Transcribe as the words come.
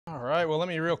All right, well, let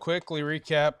me real quickly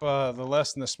recap the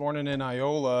lesson this morning in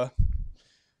Iola.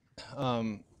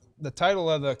 The title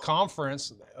of the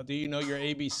conference, Do You Know Your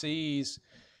ABCs,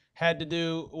 had to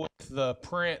do with the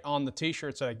print on the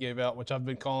t-shirts that I gave out, which I've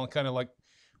been calling kind of like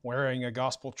wearing a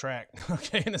gospel tract.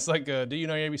 Okay, and it's like, Do You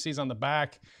Know Your ABCs on the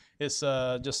back? It's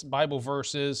just Bible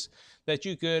verses that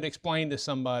you could explain to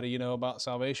somebody, about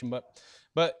salvation.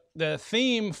 But the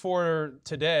theme for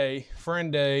today,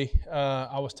 Friend Day,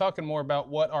 I was talking more about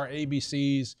what our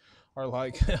ABCs are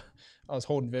like. I was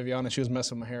holding Viviana. She was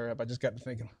messing my hair up. I just got to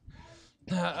thinking.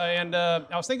 And I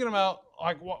was thinking about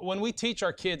like when we teach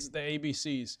our kids the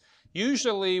ABCs,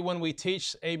 usually when we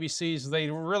teach ABCs, they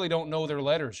really don't know their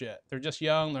letters yet. They're just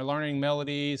young. They're learning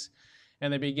melodies,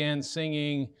 and they begin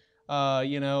singing. They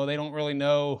don't really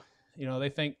know. They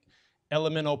think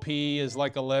elemental P is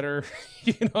like a letter.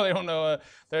 They don't know.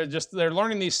 They're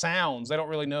learning these sounds. They don't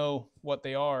really know what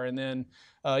they are. And then,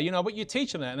 but you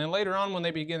teach them that. And then later on, when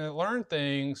they begin to learn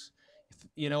things,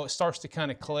 it starts to kind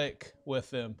of click with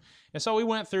them. And so we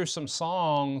went through some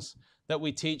songs that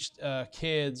we teach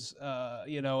kids,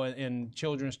 in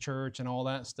children's church and all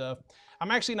that stuff.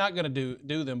 I'm actually not going to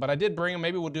do them, but I did bring them.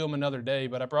 Maybe we'll do them another day.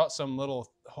 But I brought some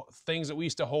little things that we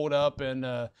used to hold up, and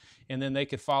then they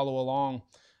could follow along.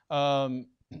 And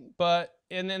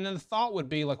then the thought would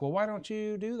be like, well, why don't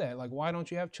you do that? Like, why don't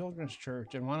you have children's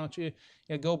church? And why don't you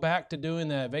go back to doing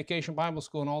that Vacation Bible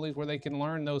School and all these where they can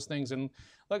learn those things? And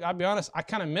look, I'll be honest, I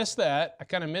kind of miss that. I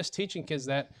kind of miss teaching kids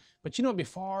that. But it'd be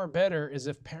far better is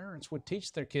if parents would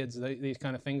teach their kids these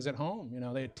kind of things at home.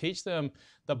 They'd teach them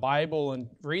the Bible and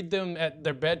read them at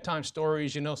their bedtime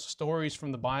stories, stories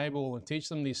from the Bible, and teach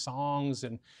them these songs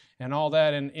and all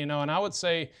that. And I would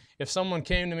say if someone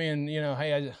came to me and,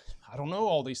 hey, I don't know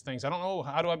all these things. I don't know,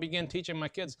 how do I begin teaching my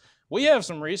kids? We have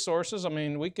some resources. I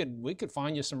mean, we could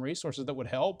find you some resources that would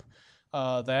help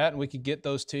that, and we could get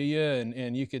those to you,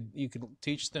 and you could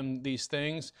teach them these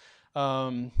things.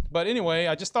 But anyway,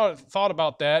 I just thought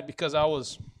about that because I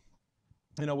was,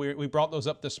 we brought those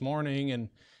up this morning and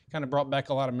kind of brought back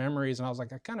a lot of memories, and I was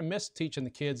like, I kind of miss teaching the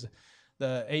kids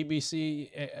the ABC.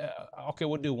 Okay,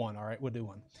 we'll do one. All right, we'll do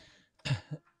one.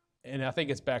 And I think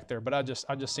it's back there, but I'll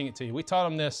just sing it to you. We taught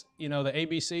them this, the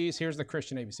ABCs. Here's the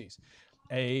Christian ABCs.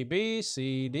 A, B,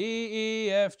 C, D,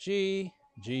 E, F, G.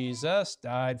 Jesus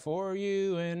died for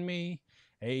you and me.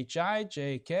 H, I,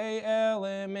 J, K, L,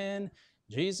 M, N.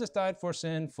 Jesus died for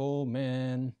sinful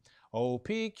men. O,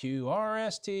 P, Q, R,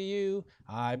 S, T, U.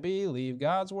 I believe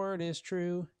God's word is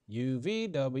true. U, V,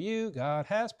 W. God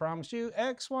has promised you.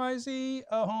 X, Y, Z.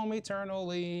 A home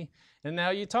eternally. And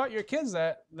now you taught your kids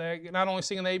that. They're not only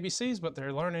singing the ABCs, but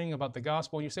they're learning about the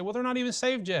gospel. And you say, well, they're not even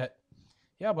saved yet.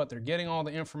 Yeah, but they're getting all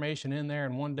the information in there,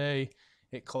 and one day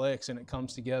it clicks and it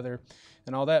comes together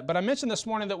and all that. But I mentioned this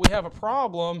morning that we have a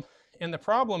problem, and the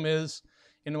problem is,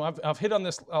 I've hit on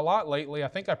this a lot lately. I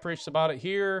think I preached about it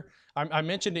here. I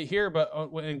mentioned it here,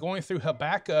 but when going through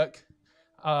Habakkuk,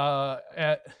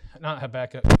 in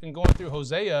going through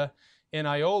Hosea in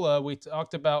Iola, we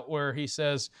talked about where he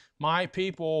says, my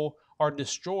people are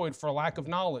destroyed for lack of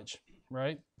knowledge,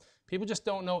 right? People just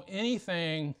don't know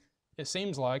anything, it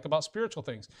seems like, about spiritual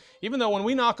things. Even though when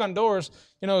we knock on doors,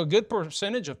 a good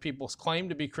percentage of people claim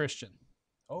to be Christian.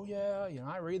 Oh yeah,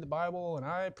 I read the Bible and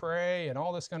I pray and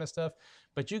all this kind of stuff.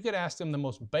 But you could ask them the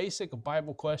most basic of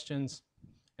Bible questions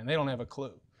and they don't have a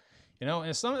clue. And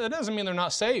it doesn't mean they're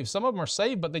not saved. Some of them are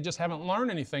saved, but they just haven't learned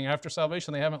anything. After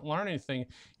salvation, they haven't learned anything.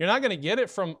 You're not going to get it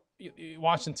from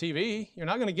watching TV. You're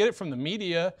not going to get it from the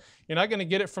media. You're not going to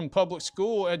get it from public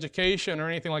school education or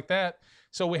anything like that.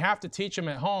 So we have to teach them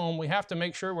at home. We have to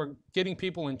make sure we're getting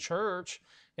people in church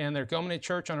and they're coming to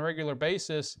church on a regular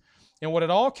basis. And what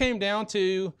it all came down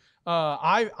to,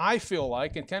 I feel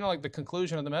like, and kind of like the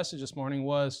conclusion of the message this morning,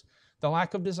 was the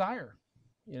lack of desire.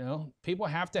 People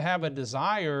have to have a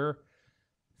desire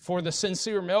for the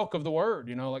sincere milk of the word,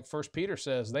 like 1 Peter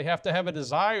says. They have to have a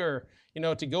desire,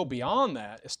 to go beyond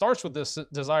that. It starts with this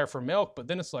desire for milk, but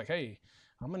then it's like, hey,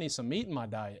 I'm going to need some meat in my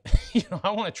diet.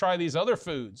 I want to try these other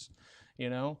foods,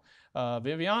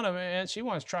 Viviana, man, she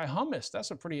wants to try hummus. That's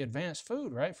a pretty advanced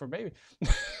food, right, for baby.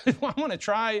 I want to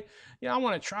try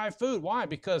food. Why?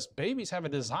 Because babies have a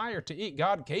desire to eat.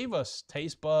 God gave us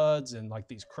taste buds and like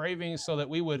these cravings so that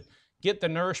we would get the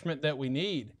nourishment that we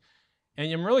need. And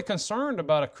I'm really concerned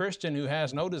about a Christian who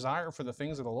has no desire for the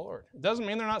things of the Lord. It doesn't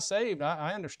mean they're not saved.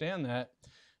 I understand that.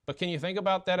 But can you think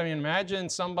about that? I mean, imagine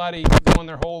somebody going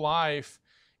their whole life.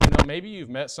 Maybe you've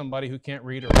met somebody who can't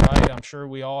read or write. I'm sure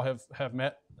we all have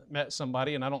met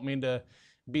somebody, and I don't mean to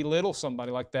belittle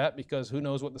somebody like that because who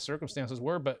knows what the circumstances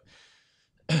were. But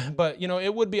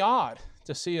it would be odd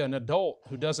to see an adult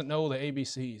who doesn't know the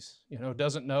ABCs,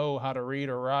 doesn't know how to read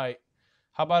or write?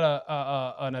 How about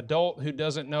an adult who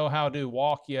doesn't know how to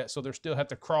walk yet, so they still have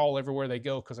to crawl everywhere they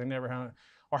go because they never had?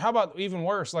 Or how about even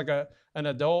worse, like an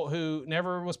adult who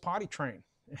never was potty trained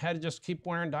and had to just keep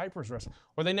wearing diapers,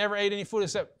 or they never ate any food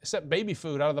except baby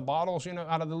food out of the bottles,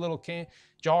 out of the little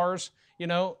jars,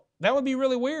 that would be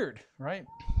really weird, right?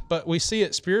 But we see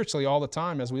it spiritually all the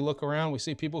time. As we look around, we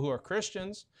see people who are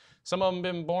Christians. Some of them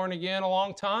have been born again a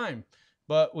long time,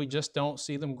 but we just don't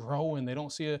see them growing. They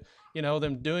don't see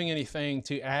them doing anything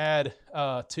to add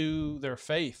to their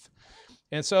faith.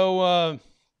 And so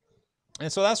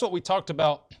that's what we talked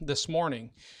about this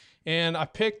morning. And I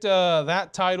picked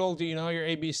that title, Do You Know Your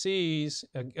ABCs?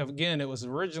 Again, it was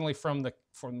originally from the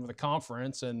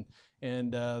conference, and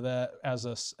that as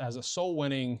a soul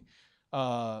winning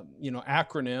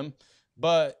acronym.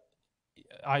 But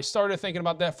I started thinking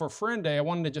about that for Friend Day. I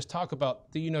wanted to just talk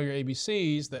about, do you know your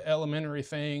ABCs, the elementary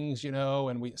things,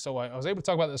 and so I was able to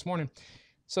talk about it this morning.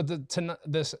 So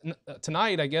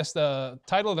tonight, I guess the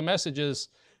title of the message is,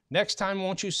 Next Time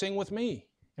Won't You Sing With Me?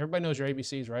 Everybody knows your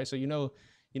ABCs, right? So you know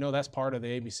that's part of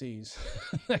the ABCs.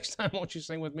 Next time won't you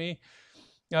sing with me?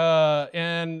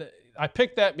 And I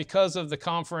picked that because of the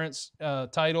conference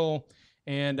title,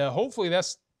 and hopefully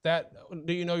that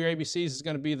Do You Know Your ABCs is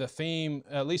going to be the theme,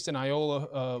 at least in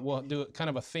Iola. We'll do kind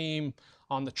of a theme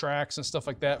on the tracks and stuff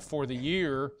like that for the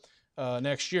year,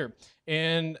 next year.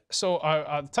 And so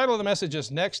the title of the message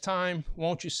is Next Time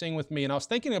Won't You Sing With Me? And I was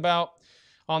thinking about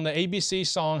on the ABC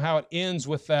song how it ends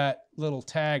with that little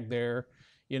tag there,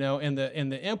 and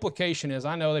the implication is,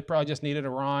 I know they probably just needed a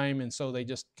rhyme, and so they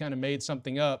just kind of made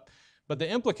something up. But the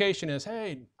implication is,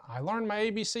 hey, I learned my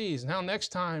ABCs. Now next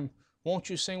time, won't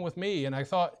you sing with me? And I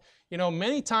thought,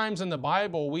 many times in the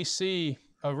Bible we see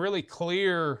really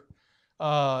clear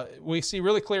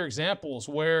examples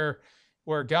where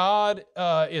God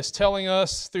is telling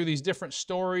us through these different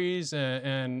stories,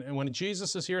 and when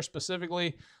Jesus is here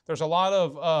specifically, there's a lot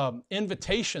of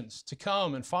invitations to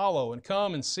come and follow and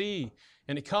come and see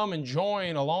and to come and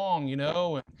join along,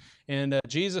 and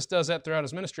Jesus does that throughout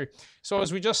his ministry. So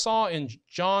as we just saw in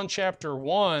John chapter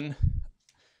 1,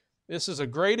 this is a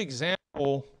great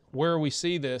example where we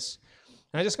see this.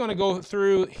 And I'm just going to go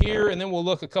through here, and then we'll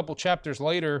look a couple chapters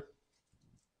later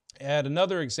at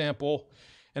another example.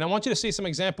 And I want you to see some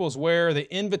examples where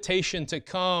the invitation to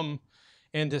come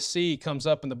and to see comes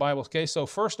up in the Bible. Okay, so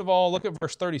first of all, look at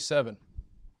verse 37.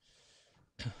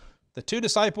 The two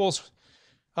disciples,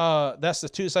 that's the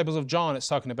two disciples of John it's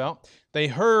talking about. They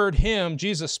heard him,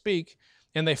 Jesus, speak,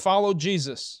 and they followed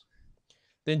Jesus.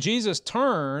 Then Jesus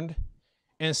turned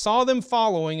and saw them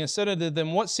following, and said unto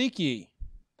them, What seek ye?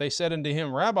 They said unto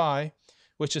him, Rabbi,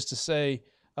 which is to say,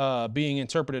 being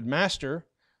interpreted, Master,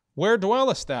 where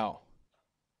dwellest thou?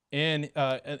 And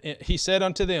he said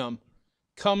unto them,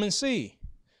 Come and see.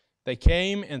 They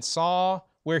came and saw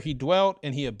where he dwelt,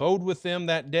 and he abode with them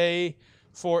that day,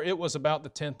 for it was about the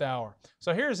 10th hour.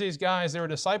 So here's these guys, they were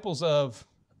disciples of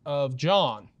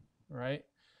John, right?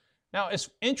 Now,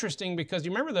 it's interesting because you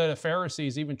remember the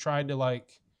Pharisees even tried to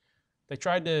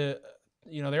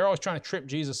they're always trying to trip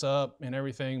Jesus up and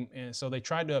everything, and so they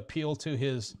tried to appeal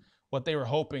to what they were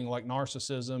hoping, like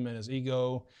narcissism and his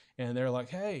ego, and they're like,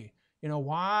 hey,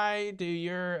 why do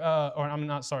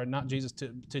not Jesus,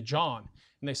 to John.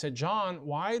 And they said, John,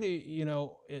 why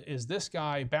is this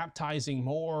guy baptizing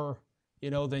more,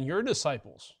 than your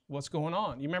disciples? What's going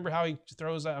on? You remember how he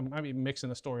throws that? I might be mixing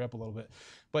the story up a little bit,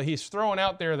 but he's throwing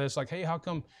out there that's like, hey, how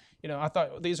come, I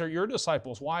thought these are your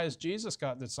disciples. Why has Jesus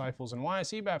got disciples, and why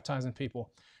is he baptizing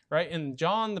people, right? And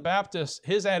John the Baptist,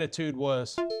 his attitude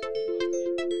was,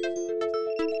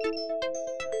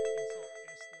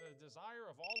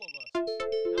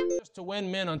 just to win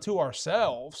men unto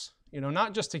ourselves,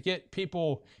 not just to get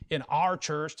people in our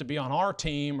church to be on our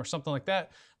team or something like that,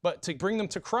 but to bring them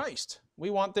to Christ. We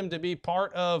want them to be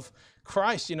part of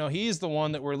Christ. He's the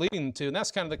one that we're leading them to. And that's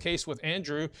kind of the case with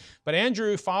Andrew. But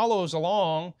Andrew follows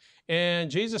along, and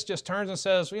Jesus just turns and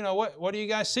says, what are you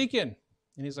guys seeking?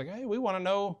 And he's like, hey, we want to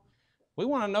know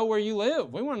where you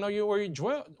live. We want to know where you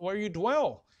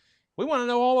dwell. We want to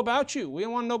know all about you. We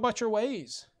want to know about your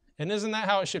ways. And isn't that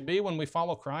how it should be when we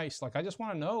follow Christ? Like, I just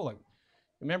want to know,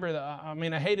 remember,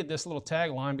 I hated this little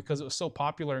tagline because it was so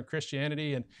popular in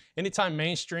Christianity. And anytime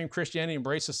mainstream Christianity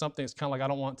embraces something, it's kind of like, I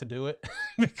don't want to do it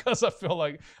because I feel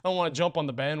like I don't want to jump on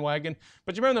the bandwagon.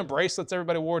 But you remember the bracelets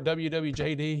everybody wore,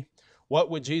 WWJD? what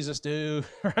would Jesus do,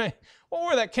 right? Well,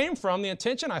 where that came from, the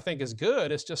intention I think is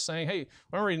good. It's just saying, hey,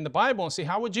 we're reading the Bible and see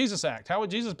how would Jesus act? How would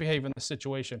Jesus behave in this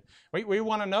situation? We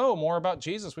want to know more about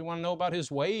Jesus. We want to know about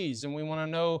his ways, and we want to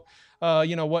know,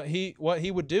 what he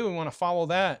would do. We want to follow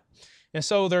that. And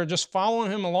so they're just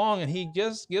following him along, and he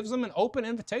just gives them an open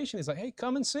invitation. He's like, hey,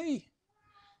 come and see.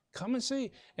 Come and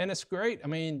see. And it's great. I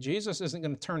mean, Jesus isn't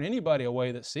going to turn anybody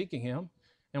away that's seeking him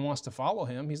and wants to follow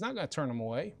him. He's not going to turn them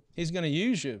away. He's going to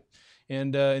use you.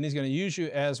 And he's going to use you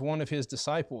as one of his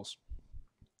disciples.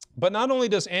 But not only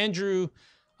does Andrew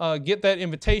get that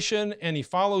invitation and he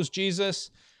follows Jesus,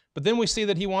 but then we see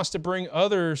that he wants to bring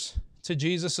others to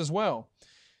Jesus as well.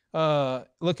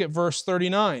 Look at verse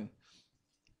 39.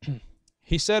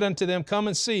 He said unto them, come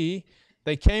and see.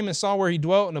 They came and saw where he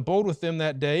dwelt and abode with them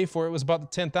that day, for it was about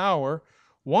the 10th hour.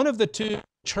 One of the two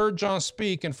which heard John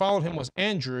speak and followed him was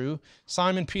Andrew,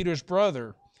 Simon Peter's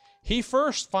brother. He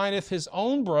first findeth his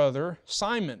own brother,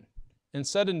 Simon, and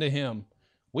said unto him,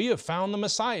 we have found the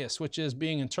Messiah, which is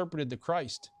being interpreted the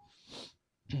Christ.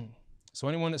 So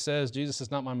anyone that says, Jesus is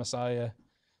not my Messiah,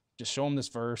 just show them this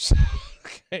verse.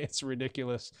 Okay, it's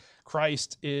ridiculous.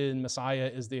 Christ in Messiah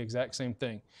is the exact same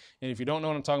thing. And if you don't know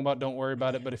what I'm talking about, don't worry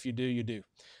about it. But if you do, you do.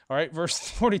 All right, verse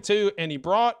 42, and he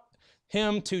brought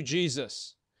him to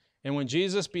Jesus. And when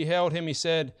Jesus beheld him, he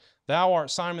said, thou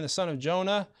art Simon the son of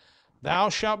Jonah. Thou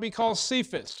shalt be called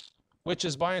Cephas, which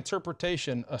is by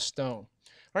interpretation a stone. All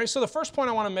right, so the first point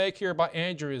I want to make here about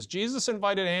Andrew is Jesus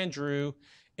invited Andrew,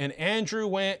 and Andrew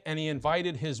went and he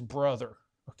invited his brother.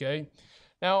 Okay,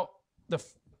 now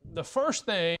the first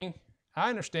thing I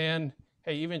understand,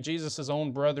 hey, even Jesus'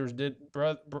 own brothers didn't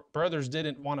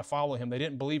want to follow him. They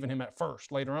didn't believe in him at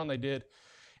first. Later on, they did.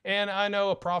 And I know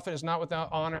a prophet is not without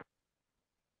honor.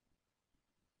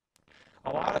 A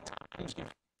lot of times,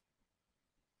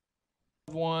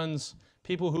 ones,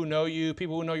 people who know you,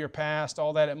 people who know your past,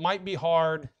 all that, it might be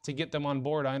hard to get them on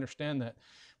board. I understand that.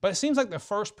 But it seems like the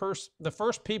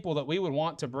first people that we would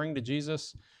want to bring to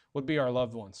Jesus would be our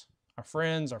loved ones, our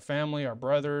friends, our family, our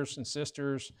brothers and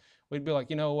sisters. We'd be like,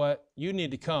 you know what? You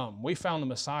need to come. We found the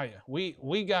Messiah.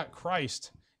 We got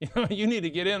Christ. You need to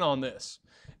get in on this.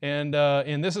 And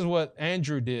this is what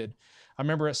Andrew did. I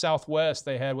remember at Southwest,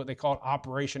 they had what they called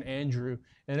Operation Andrew,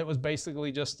 and it was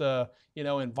basically just,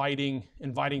 inviting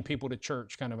people to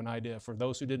church, kind of an idea for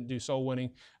those who didn't do soul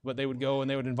winning, but they would go and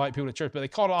they would invite people to church. But they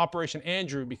called it Operation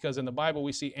Andrew because in the Bible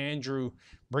we see Andrew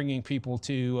bringing people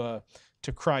to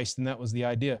Christ, and that was the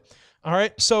idea. All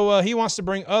right, so he wants to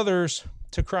bring others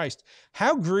to Christ.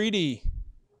 How greedy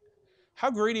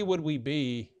would we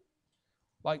be?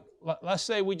 Like, let's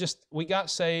say we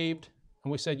got saved.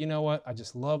 And we said, you know what? I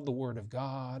just love the Word of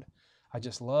God. I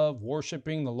just love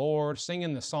worshiping the Lord,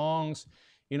 singing the songs.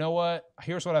 You know what?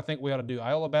 Here's what I think we ought to do.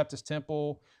 Iola Baptist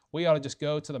Temple, we ought to just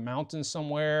go to the mountains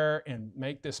somewhere and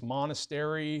make this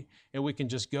monastery, and we can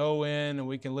just go in and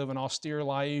we can live an austere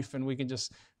life, and we can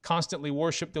just constantly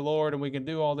worship the Lord, and we can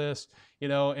do all this,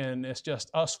 and it's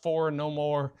just us four and no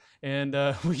more, and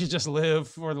we can just live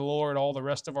for the Lord all the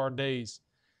rest of our days.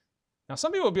 Now,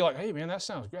 some people would be like, hey, man, that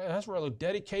sounds great. That's really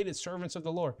dedicated servants of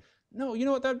the Lord. No, you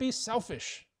know what? That'd be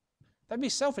selfish. That'd be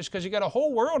selfish because you got a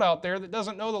whole world out there that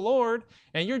doesn't know the Lord,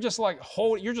 and you're just like,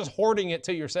 you're just hoarding it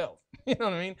to yourself. You know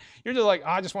what I mean? You're just like,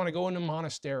 I just want to go into a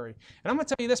monastery. And I'm going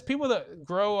to tell you this, people that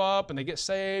grow up and they get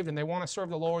saved and they want to serve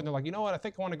the Lord, and they're like, you know what? I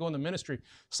think I want to go in the ministry.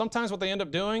 Sometimes what they end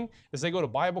up doing is they go to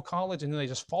Bible college and then they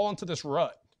just fall into this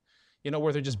rut.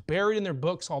 Where they're just buried in their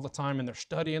books all the time and they're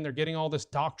studying, they're getting all this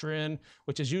doctrine,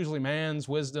 which is usually man's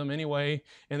wisdom anyway,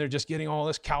 and they're just getting all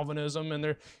this Calvinism, and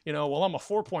they're, well, I'm a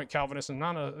 4-point Calvinist and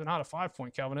not a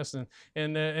 5-point Calvinist,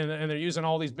 and they're using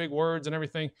all these big words and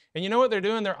everything. And you know what they're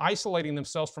doing? They're isolating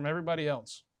themselves from everybody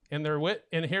else. And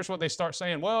and here's what they start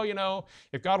saying, well,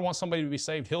 if God wants somebody to be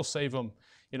saved, he'll save them,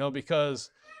 because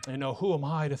who am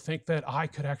I to think that I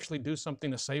could actually do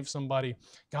something to save somebody?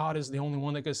 God is the only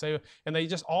one that could save. And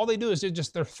all they do is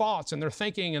just their thoughts and their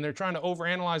thinking, and they're trying to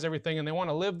overanalyze everything, and they want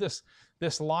to live this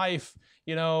life,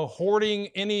 hoarding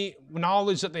any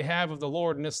knowledge that they have of the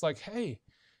Lord. And it's like, hey,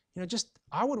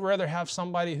 I would rather have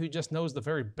somebody who just knows the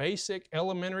very basic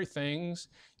elementary things.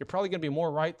 You're probably going to be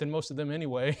more right than most of them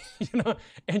anyway,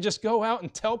 and just go out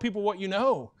and tell people what you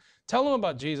know. Tell them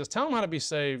about Jesus. Tell them how to be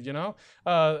saved,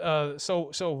 Why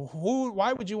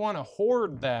would you want to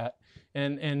hoard that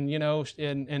and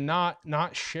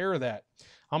not share that?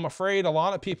 I'm afraid a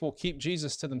lot of people keep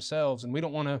Jesus to themselves, and we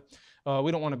don't want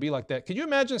to be like that. Could you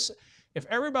imagine if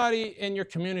everybody in your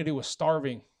community was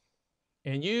starving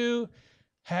and you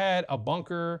had a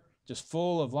bunker just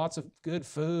full of lots of good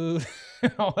food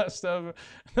and all that stuff.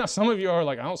 Now, some of you are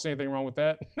like, I don't see anything wrong with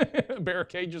that.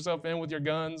 Barricade yourself in with your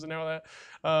guns and all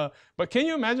that. But can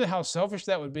you imagine how selfish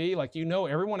that would be? Like,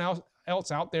 everyone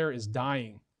else out there is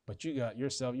dying, but you got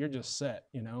yourself, you're just set,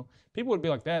 People would be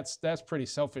like, that's pretty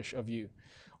selfish of you.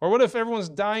 Or what if everyone's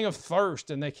dying of thirst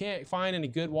and they can't find any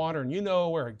good water, and you know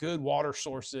where a good water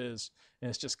source is, and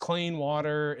it's just clean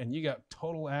water, and you got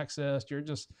total access. You're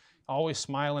just always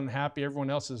smiling and happy.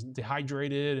 Everyone else is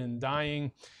dehydrated and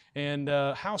dying. And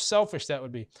how selfish that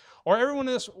would be. Or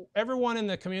everyone in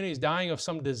the community is dying of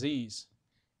some disease,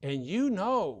 and you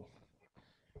know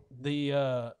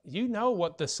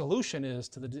what the solution is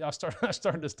to the. I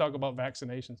started to talk about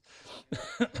vaccinations.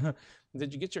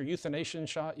 Did you get your euthanasia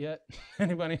shot yet?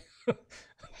 Anybody?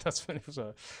 That's funny.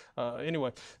 So,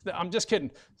 anyway, I'm just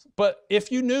kidding. But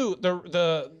if you knew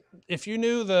the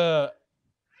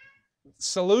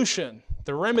solution,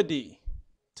 the remedy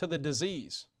to the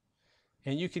disease,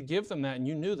 and you could give them that, and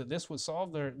you knew that this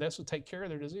would take care of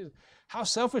their disease, how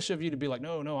selfish of you to be like,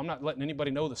 no, I'm not letting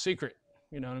anybody know the secret.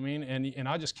 You know what I mean? And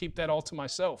I just keep that all to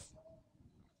myself.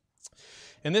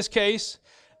 In this case,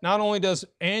 not only does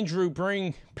Andrew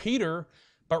bring Peter,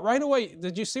 but right away,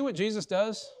 did you see what Jesus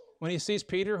does when he sees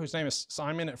Peter, whose name is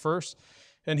Simon at first?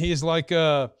 And he's like,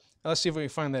 let's see if we can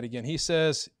find that again. He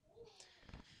says,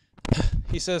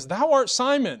 thou art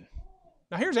Simon.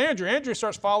 Now here's Andrew. Andrew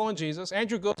starts following Jesus.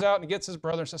 Andrew goes out and gets his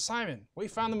brother and says, Simon, we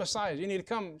found the Messiah. You need to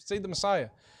come see the Messiah.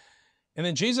 And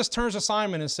then Jesus turns to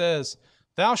Simon and says,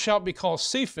 thou shalt be called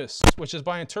Cephas, which is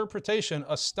by interpretation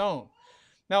a stone.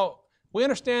 Now, we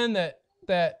understand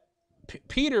that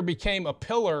Peter became a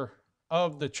pillar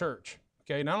of the church.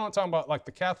 Okay, now I'm not talking about like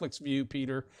the Catholics view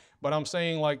Peter, but I'm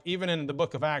saying like even in the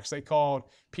book of Acts, they called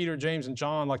Peter, James, and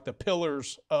John like the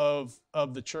pillars of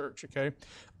the church, okay?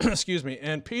 Excuse me.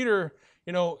 And Peter,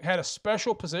 had a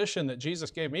special position that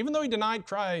Jesus gave him. Even though he denied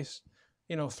Christ,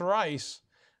 thrice,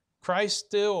 Christ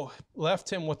still left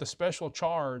him with a special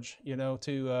charge,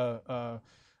 to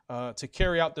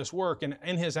carry out this work, and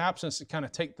in his absence to kind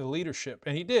of take the leadership.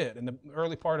 And he did. In the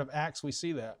early part of Acts, we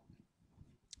see that.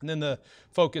 And then the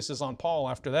focus is on Paul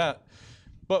after that.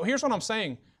 But here's what I'm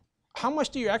saying. How much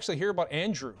do you actually hear about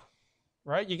Andrew,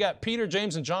 right? You got Peter,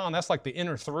 James, and John. That's like the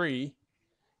inner three.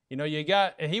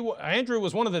 Andrew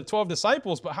was one of the 12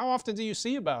 disciples, but how often do you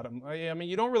see about him? I mean,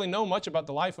 you don't really know much about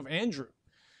the life of Andrew.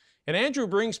 And Andrew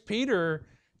brings Peter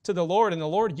to the Lord, and the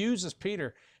Lord uses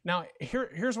Peter. Now,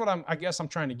 here's what I guess I'm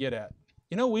trying to get at.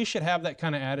 We should have that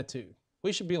kind of attitude.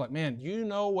 We should be like, man, you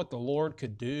know what the Lord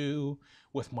could do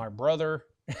with my brother?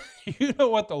 You know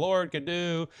what the Lord could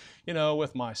do,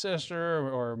 with my sister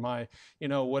or my,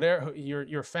 whatever,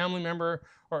 your family member.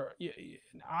 Or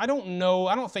I don't know.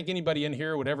 I don't think anybody in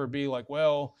here would ever be like,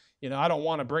 well, I don't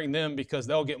want to bring them because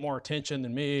they'll get more attention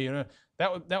than me.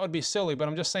 That would be silly. But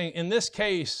I'm just saying, in this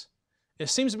case, it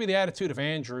seems to be the attitude of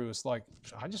Andrew. It's like,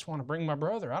 I just want to bring my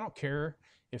brother. I don't care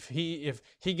if he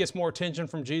gets more attention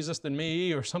from Jesus than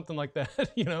me or something like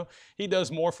that. He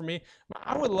does more for me.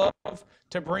 I would love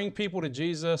to bring people to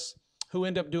Jesus who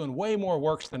end up doing way more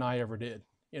works than I ever did.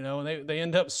 And they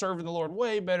end up serving the Lord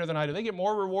way better than I do. They get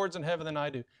more rewards in heaven than I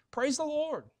do. Praise the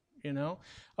Lord,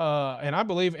 And I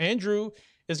believe Andrew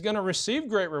is going to receive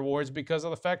great rewards because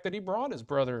of the fact that he brought his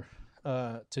brother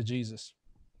to Jesus.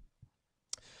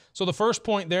 So the first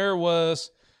point there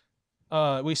was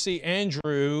we see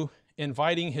Andrew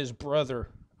inviting his brother,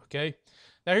 okay?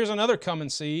 Now here's another come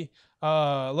and see.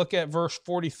 Look at verse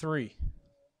 43.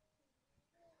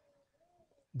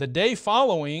 The day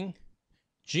following,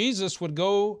 Jesus would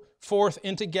go forth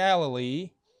into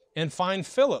Galilee and find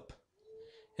Philip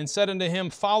and said unto him,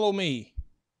 follow me.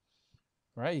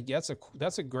 Right? That's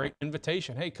a great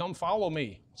invitation. Hey, come follow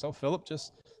me. So Philip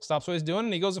just stops what he's doing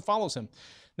and he goes and follows him.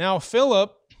 Now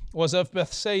Philip was of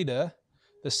Bethsaida,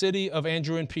 the city of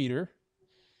Andrew and Peter.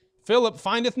 Philip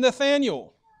findeth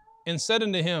Nathanael and said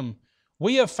unto him,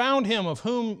 we have found him of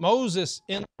whom Moses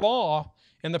in the law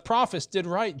and the prophets did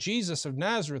write, Jesus of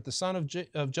Nazareth, the son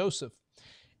of Joseph.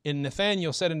 And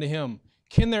Nathanael said unto him,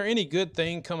 can there any good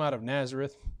thing come out of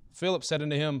Nazareth? Philip said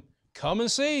unto him, come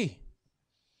and see.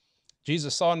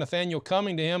 Jesus saw Nathanael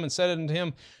coming to him and said unto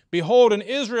him, behold, an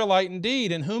Israelite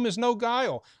indeed, in whom is no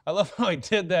guile. I love how he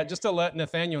did that just to let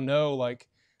Nathanael know, like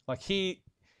he,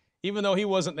 even though he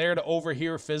wasn't there to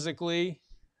overhear physically,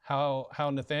 how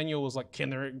Nathanael was like,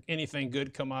 can there anything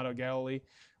good come out of Galilee?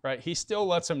 Right? He still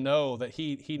lets him know that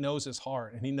he knows his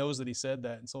heart, and he knows that he said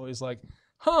that. And so he's like,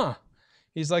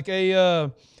 He's like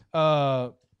I'm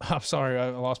sorry, I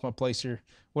lost my place here.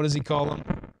 What does he call him?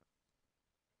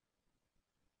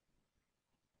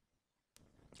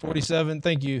 47,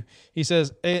 thank you. He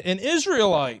says, an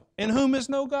Israelite in whom is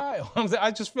no guile.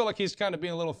 I just feel like he's kind of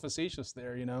being a little facetious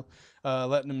there,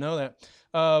 letting them know that.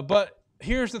 But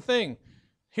here's the thing.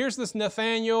 Here's this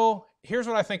Nathaniel. Here's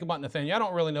what I think about Nathaniel. I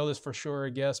don't really know this for sure, I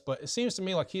guess, but it seems to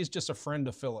me like he's just a friend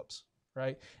of Philip's,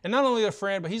 right? And not only a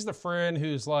friend, but he's the friend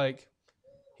who's like,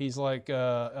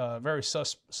 very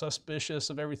suspicious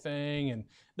of everything and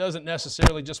doesn't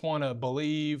necessarily just want to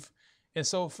believe. And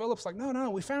so Philip's like,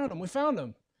 no, we found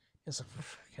him. It's like,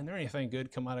 can there anything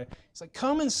good come out of it? He's like,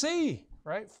 come and see,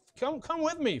 right? Come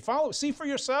with me, follow, see for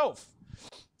yourself.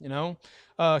 Can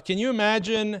you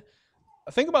imagine?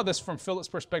 Think about this from Philip's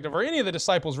perspective, or any of the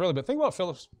disciples really, but think about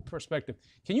Philip's perspective.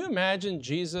 Can you imagine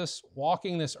Jesus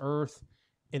walking this earth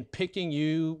and picking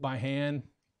you by hand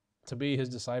to be his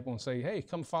disciple and say, hey,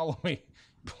 come follow me?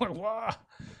 Like, wow.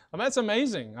 That's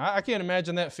amazing. I can't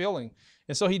imagine that feeling.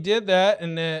 And so he did that,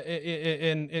 and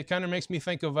it kind of makes me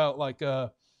think about like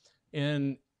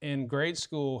in grade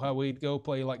school how we'd go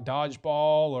play like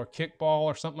dodgeball or kickball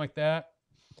or something like that.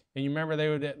 And you remember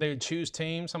they would choose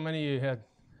teams. How many of you had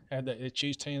that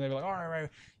choose team? They'd be like, all right,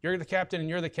 you're the captain and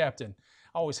you're the captain.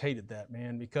 I always hated that,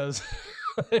 man, because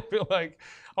I feel like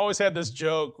I always had this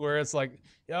joke where it's like,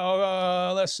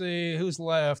 let's see who's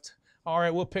left. All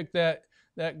right, we'll pick that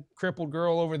crippled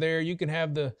girl over there. You can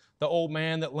have the old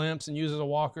man that limps and uses a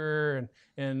walker,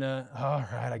 and all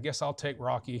right, I guess I'll take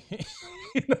Rocky.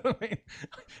 You know what I mean?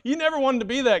 You never wanted to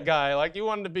be that guy. Like, you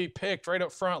wanted to be picked right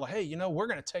up front. Like, hey, we're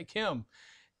going to take him.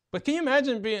 But can you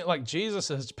imagine being like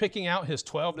Jesus is picking out his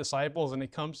 12 disciples, and he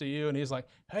comes to you and he's like,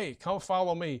 hey, come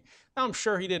follow me. Now, I'm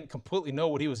sure he didn't completely know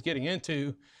what he was getting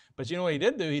into, but you know what he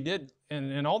did do? He did,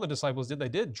 and all the disciples did, they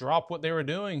did drop what they were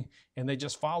doing and they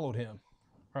just followed him,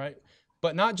 right?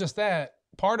 But not just that.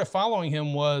 Part of following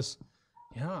him was,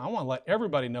 I want to let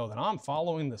everybody know that I'm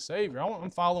following the Savior.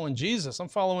 I'm following Jesus. I'm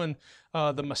following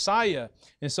the Messiah.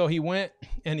 And so he went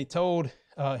and he told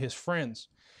his friends,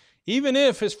 even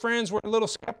if his friends were a little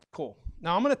skeptical.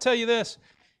 Now, I'm going to tell you this.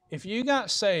 If you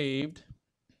got saved,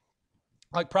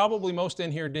 like probably most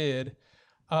in here did,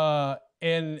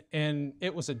 and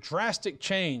it was a drastic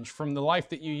change from the life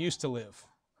that you used to live,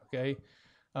 okay?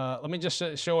 Let me just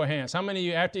show of hands. How many of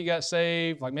you, after you got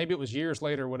saved, like maybe it was years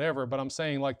later or whatever, but I'm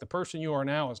saying like the person you are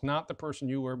now is not the person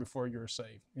you were before you were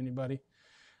saved? Anybody?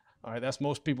 All right, that's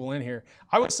most people in here.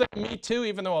 I would say me too,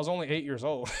 even though I was only 8 years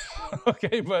old.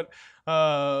 Okay, but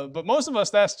most of us,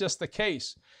 that's just the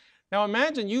case. Now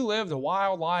imagine you lived a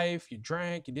wild life, you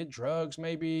drank, you did drugs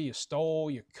maybe, you stole,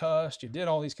 you cussed, you did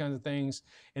all these kinds of things,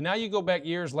 and now you go back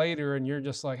years later and you're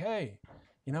just like, hey,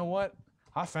 you know what?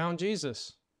 I found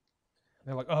Jesus.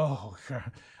 They're like, oh,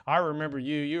 I remember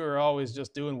you. You were always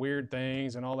just doing weird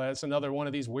things and all that. It's another one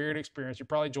of these weird experiences. You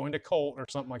probably joined a cult or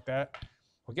something like that.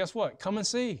 Well, guess what? Come and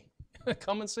see.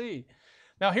 Come and see.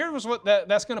 Now, here's what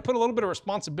that's going to put a little bit of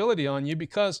responsibility on you,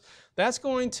 because that's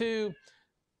going to,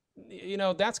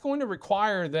 that's going to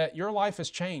require that your life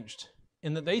has changed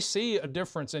and that they see a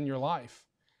difference in your life.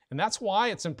 And that's why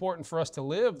it's important for us to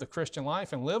live the Christian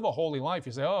life and live a holy life.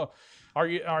 You say, oh, are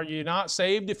you not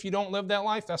saved if you don't live that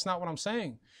life? That's not what I'm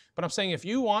saying. But I'm saying if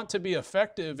you want to be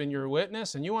effective in your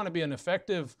witness and you want to be an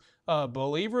effective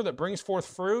believer that brings forth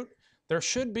fruit, there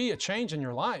should be a change in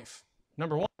your life.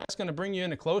 Number one, that's going to bring you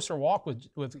in a closer walk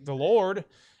with the Lord,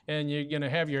 and you're going to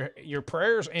have your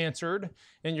prayers answered,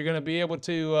 and you're going to be able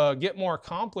to get more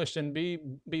accomplished and be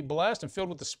blessed and filled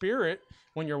with the Spirit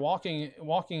when you're walking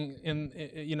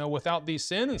in without these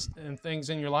sins and things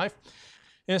in your life.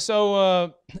 And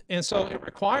so it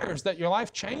requires that your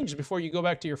life change before you go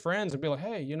back to your friends and be like,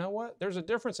 hey, you know what? There's a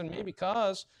difference in me,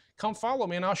 because come follow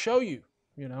me and I'll show you.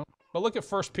 But look at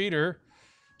 1 Peter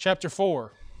chapter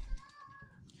 4.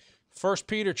 1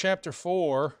 Peter chapter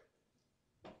 4.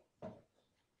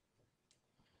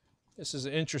 This is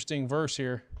an interesting verse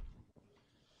here.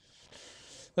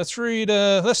 Let's read,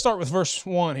 let's start with verse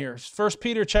 1 here. 1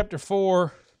 Peter chapter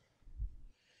 4,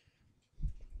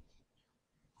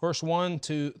 verse 1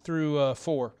 through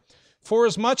 4. For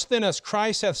as much then as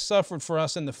Christ hath suffered for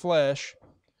us in the flesh,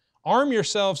 arm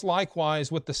yourselves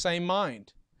likewise with the same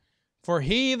mind. For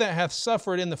he that hath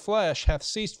suffered in the flesh hath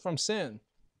ceased from sin,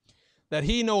 that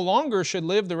he no longer should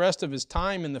live the rest of his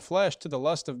time in the flesh to the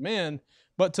lust of men,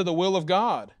 but to the will of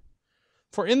God.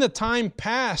 For in the time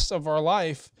past of our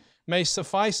life may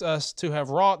suffice us to have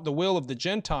wrought the will of the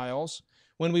Gentiles,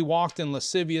 when we walked in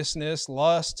lasciviousness,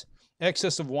 lust,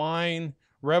 excess of wine,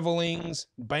 revelings,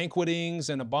 banquetings,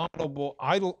 and abominable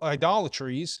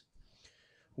idolatries,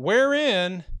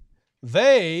 wherein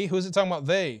they, who is it talking about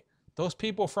they? Those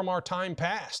people from our time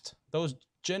past, those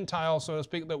Gentiles, so to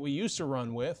speak, that we used to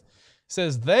run with.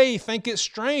 says, they think it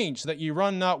strange that you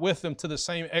run not with them to the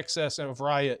same excess of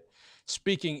riot,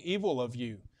 speaking evil of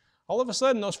you. All of a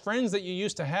sudden, those friends that you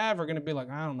used to have are going to be like,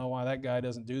 I don't know why that guy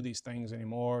doesn't do these things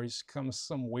anymore. He's become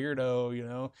some weirdo, you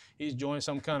know. He's joined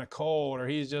some kind of cult, or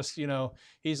he's just, you know,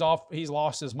 he's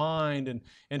lost his mind.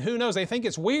 And who knows? They think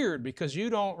it's weird because you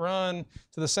don't run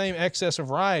to the same excess of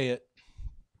riot.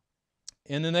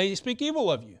 And then they speak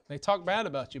evil of you. They talk bad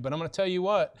about you. But I'm going to tell you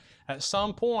what, at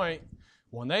some point,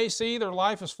 when they see their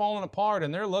life is falling apart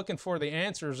and they're looking for the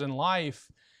answers in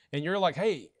life, and you're like,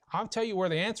 hey, I'll tell you where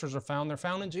the answers are found. They're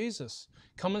found in Jesus.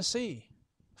 Come and see.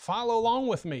 Follow along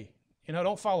with me. You know,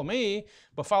 don't follow me,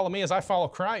 but follow me as I follow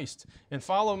Christ. And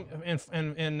follow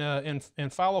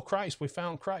Christ. We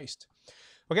found Christ.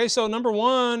 Okay, so number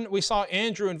one, we saw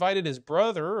Andrew invited his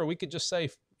brother, or we could just say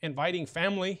inviting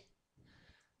family.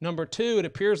 Number two, it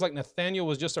appears like Nathanael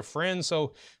was just a friend,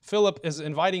 so Philip is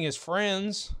inviting his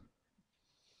friends.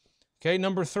 Okay,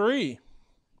 number three,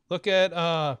 look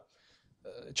at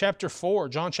chapter 4,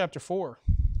 John chapter 4.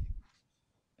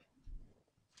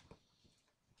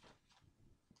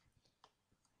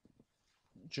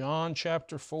 John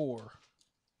chapter 4.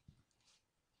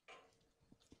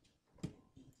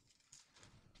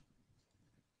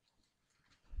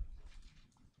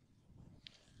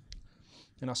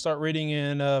 And I'll start reading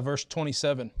in verse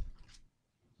 27.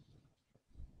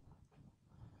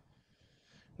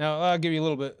 Now, I'll give you a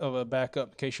little bit of a backup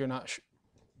in case you're not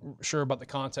sure about the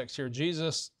context here.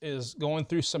 Jesus is going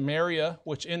through Samaria,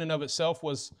 which in and of itself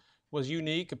was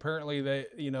unique. Apparently,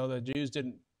 the Jews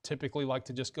didn't typically like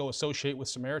to just go associate with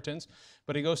Samaritans.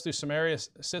 But he goes through Samaria,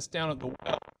 sits down at the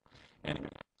well, and he's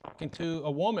talking to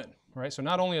a woman, right? So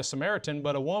not only a Samaritan,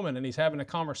 but a woman, and he's having a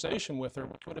conversation with her,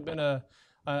 which would have been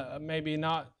maybe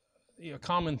not a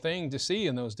common thing to see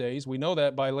in those days. We know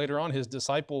that by later on his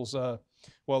disciples.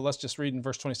 Let's just read in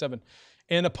verse 27.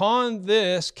 And upon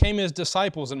this came his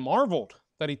disciples and marveled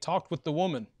that he talked with the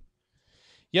woman.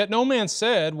 Yet no man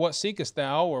said, what seekest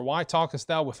thou, or why talkest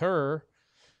thou with her?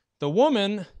 The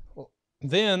woman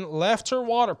then left her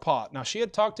water pot. Now she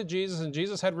had talked to Jesus, and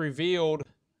Jesus had revealed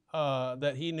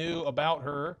that he knew about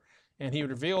her, and he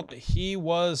revealed that he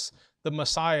was the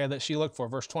Messiah that she looked for.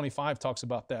 Verse 25 talks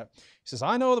about that. He says,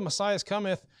 I know the Messiah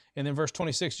cometh. And then verse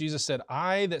 26, Jesus said,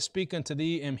 I that speak unto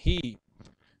thee am he.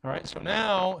 All right, so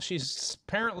now she's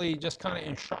apparently just kind of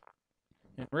in shock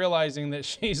and realizing that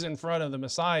she's in front of the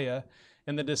Messiah.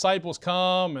 And the disciples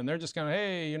come, and they're just kind of,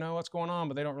 hey, you know, what's going on?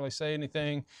 But they don't really say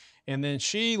anything. And then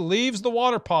she leaves the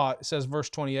water pot, it says verse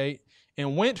 28,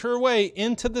 and went her way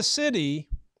into the city,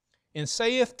 and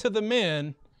saith to the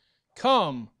men,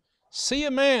 come, see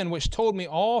a man which told me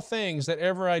all things that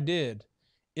ever I did.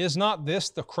 Is not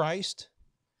this the Christ?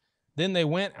 Then they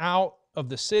went out of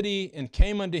the city and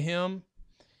came unto him.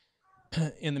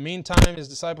 In the meantime, his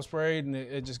disciples prayed, and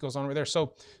it just goes on right there.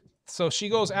 So she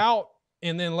goes out,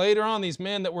 and then later on, these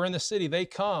men that were in the city, they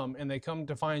come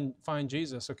to find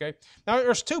Jesus, okay? Now,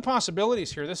 there's two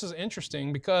possibilities here. This is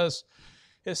interesting because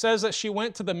it says that she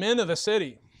went to the men of the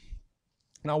city.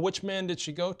 Now, which men did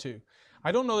she go to?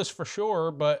 I don't know this for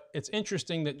sure, but it's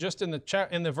interesting that just in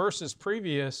the verses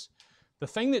previous, the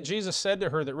thing that Jesus said to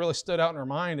her that really stood out in her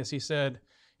mind is he said,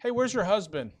 hey, where's your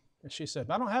husband? And she said,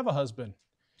 I don't have a husband.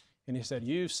 And he said,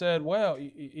 you said, well,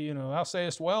 thou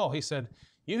sayest well. He said,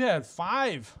 you had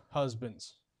 5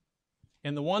 husbands,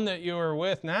 and the one that you are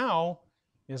with now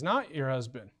is not your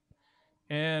husband.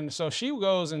 And so she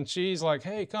goes and she's like,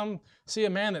 hey, come see a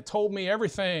man that told me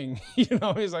everything. He's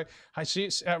like,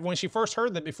 when she first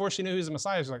heard that, before she knew he was the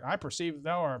Messiah, she's like, I perceive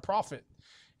thou art a prophet.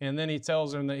 And then he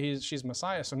tells her that she's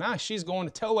Messiah. So now she's going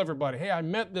to tell everybody, hey, I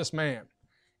met this man,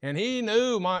 and he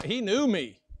knew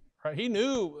me, right? He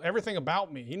knew everything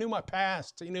about me. He knew my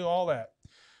past. He knew all that.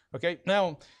 Okay,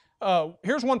 now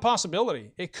here's one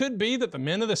possibility. It could be that the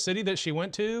men of the city that she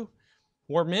went to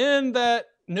were men that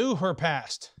knew her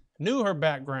past, knew her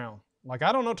background. Like,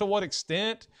 I don't know to what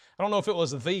extent. I don't know if it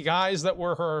was the guys that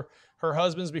were her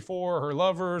husbands before, her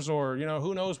lovers, or,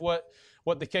 who knows what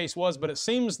the case was. But it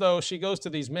seems though she goes to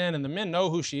these men, and the men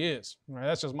know who she is. Right?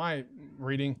 That's just my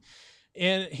reading.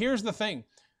 And here's the thing.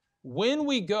 When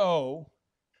we go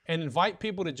and invite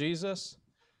people to Jesus,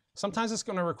 sometimes it's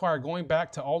going to require going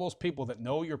back to all those people that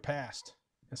know your past.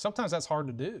 And sometimes that's hard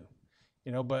to do.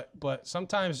 But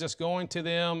sometimes just going to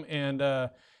them and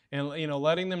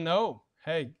letting them know,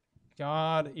 hey,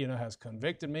 God, has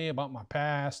convicted me about my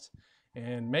past,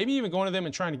 and maybe even going to them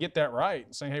and trying to get that right,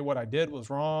 and saying, hey, what I did was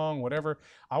wrong, whatever.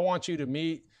 I want you to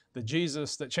meet the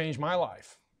Jesus that changed my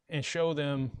life, and show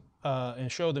them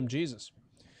Jesus.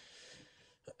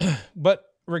 But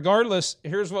regardless,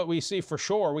 here's what we see for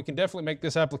sure. We can definitely make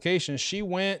this application. She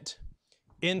went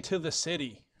into the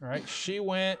city, right? She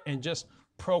went and just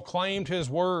proclaimed his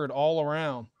word all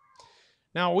around.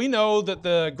 Now, we know that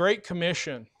the Great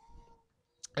Commission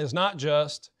is not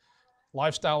just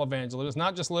lifestyle evangelism. It's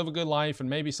not just live a good life and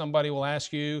maybe somebody will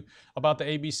ask you about the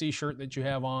ABC shirt that you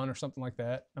have on or something like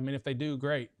that. I mean, if they do,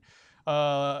 great.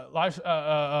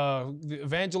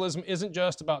 Evangelism isn't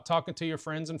just about talking to your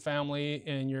friends and family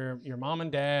and your mom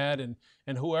and dad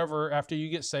and whoever after you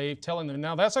get saved, telling them.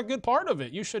 Now, that's a good part of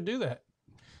it. You should do that.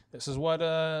 This is what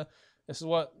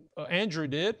Andrew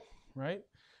did, right?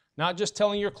 Not just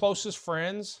telling your closest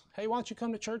friends, hey, why don't you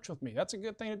come to church with me? That's a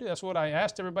good thing to do. That's what I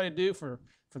asked everybody to do for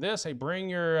this. Hey, bring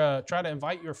your, try to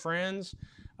invite your friends.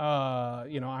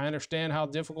 I understand how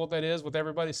difficult that is with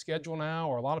everybody's schedule now,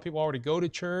 or a lot of people already go to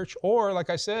church, or like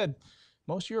I said,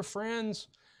 most of your friends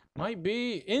might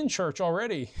be in church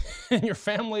already, and your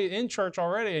family in church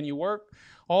already, and you work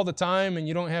all the time, and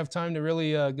you don't have time to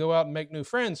really go out and make new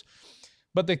friends.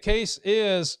 But the case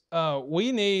is,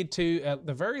 we need to, at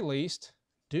the very least,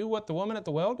 do what the woman at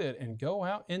the well did and go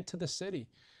out into the city.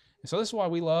 And so this is why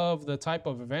we love the type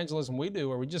of evangelism we do,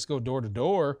 where we just go door to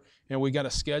door and we got a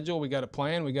schedule, we got a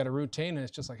plan, we got a routine, and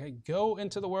it's just like, hey, go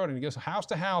into the world and go house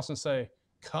to house and say,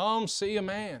 come see a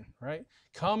man, right?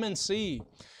 Come and see.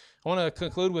 I want to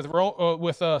conclude with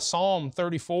Psalm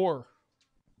 34.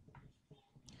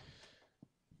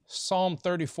 Psalm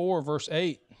 34, verse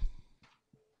 8.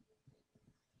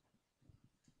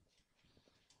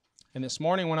 And this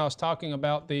morning when I was talking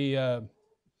about the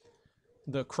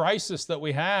crisis that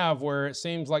we have, where it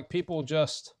seems like people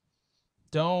just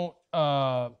don't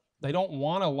they don't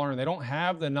want to learn, they don't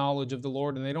have the knowledge of the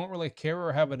Lord, and they don't really care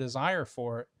or have a desire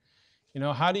for it.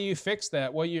 How do you fix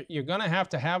that? Well, you're going to have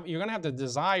to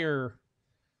desire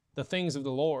the things of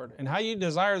the Lord. And how you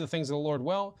desire the things of the Lord?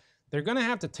 Well, they're going to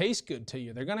have to taste good to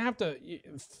you. They're going to have to,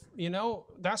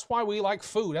 that's why we like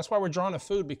food. That's why we're drawn to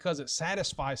food, because it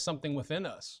satisfies something within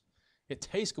us. It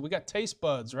tastes good. We got taste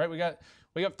buds, right? We got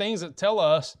things that tell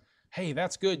us, hey,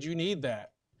 that's good. You need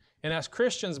that. And as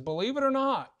Christians, believe it or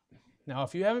not, now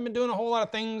if you haven't been doing a whole lot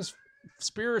of things,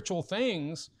 spiritual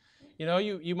things,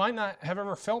 you might not have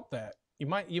ever felt that. You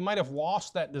might have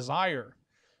lost that desire.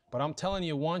 But I'm telling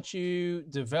you, once you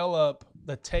develop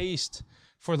the taste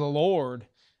for the Lord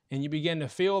and you begin to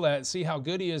feel that, see how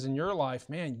good He is in your life,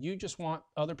 man, you just want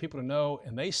other people to know,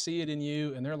 and they see it in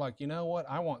you, and they're like, you know what?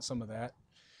 I want some of that.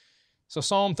 So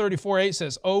Psalm 34:8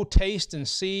 says, "Oh, taste and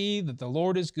see that the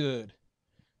Lord is good.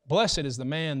 Blessed is the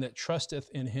man that trusteth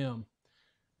in Him."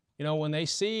 When they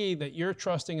see that you're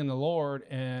trusting in the Lord,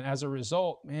 and as a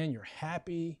result, man, you're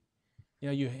happy.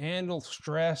 You handle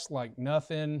stress like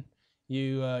nothing.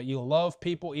 You love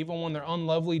people even when they're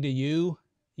unlovely to you.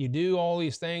 You do all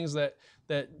these things that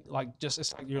like just,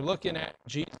 it's like you're looking at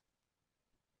Jesus,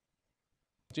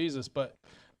 but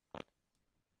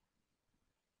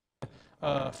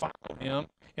follow Him.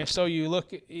 And so you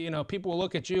look, people will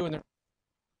look at you and they're,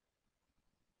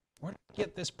 where do they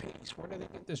get this peace? Where do they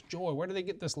get this joy? Where do they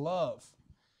get this love?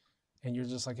 And you're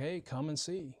just like, hey, come and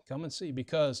see,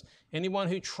 because anyone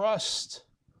who trusts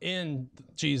in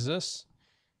Jesus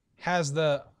has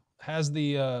the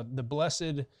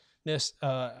blessedness,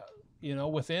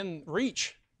 within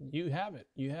reach. You have it.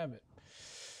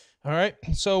 All right.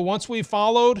 So once we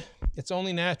followed, it's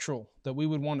only natural that we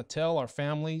would want to tell our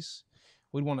families.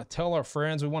 We'd want to tell our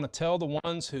friends. We want to tell the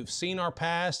ones who've seen our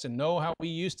past and know how we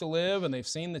used to live, and they've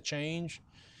seen the change.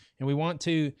 And we want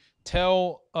to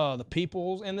tell the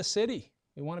people in the city.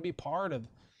 We want to be part of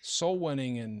soul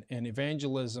winning and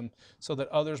evangelism so that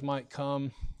others might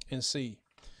come and see.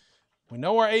 We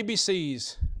know our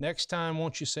ABCs. Next time,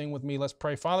 won't you sing with me? Let's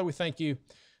pray. Father, we thank you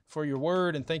for your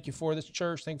word, and thank you for this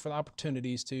church. Thank you for the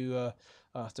opportunities to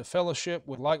fellowship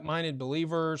with like-minded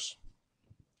believers,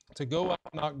 to go out,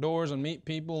 knock doors, and meet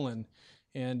people, and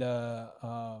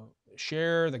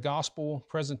share the gospel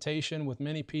presentation with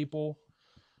many people.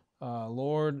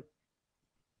 Lord,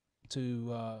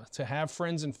 to have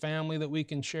friends and family that we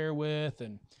can share with,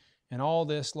 and all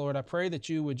this, Lord, I pray that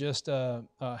you would just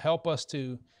help us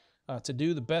to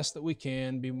do the best that we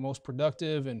can, be most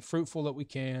productive and fruitful that we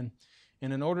can.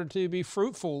 And in order to be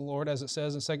fruitful, Lord, as it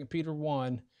says in 2 Peter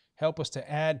 1, help us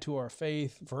to add to our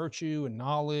faith virtue and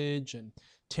knowledge and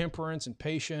temperance and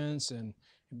patience and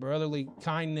brotherly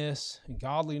kindness and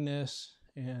godliness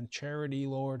and charity,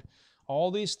 Lord. All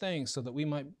these things so that we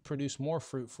might produce more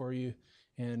fruit for you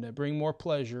and bring more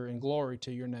pleasure and glory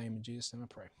to your name. In Jesus' name I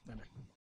pray. Amen.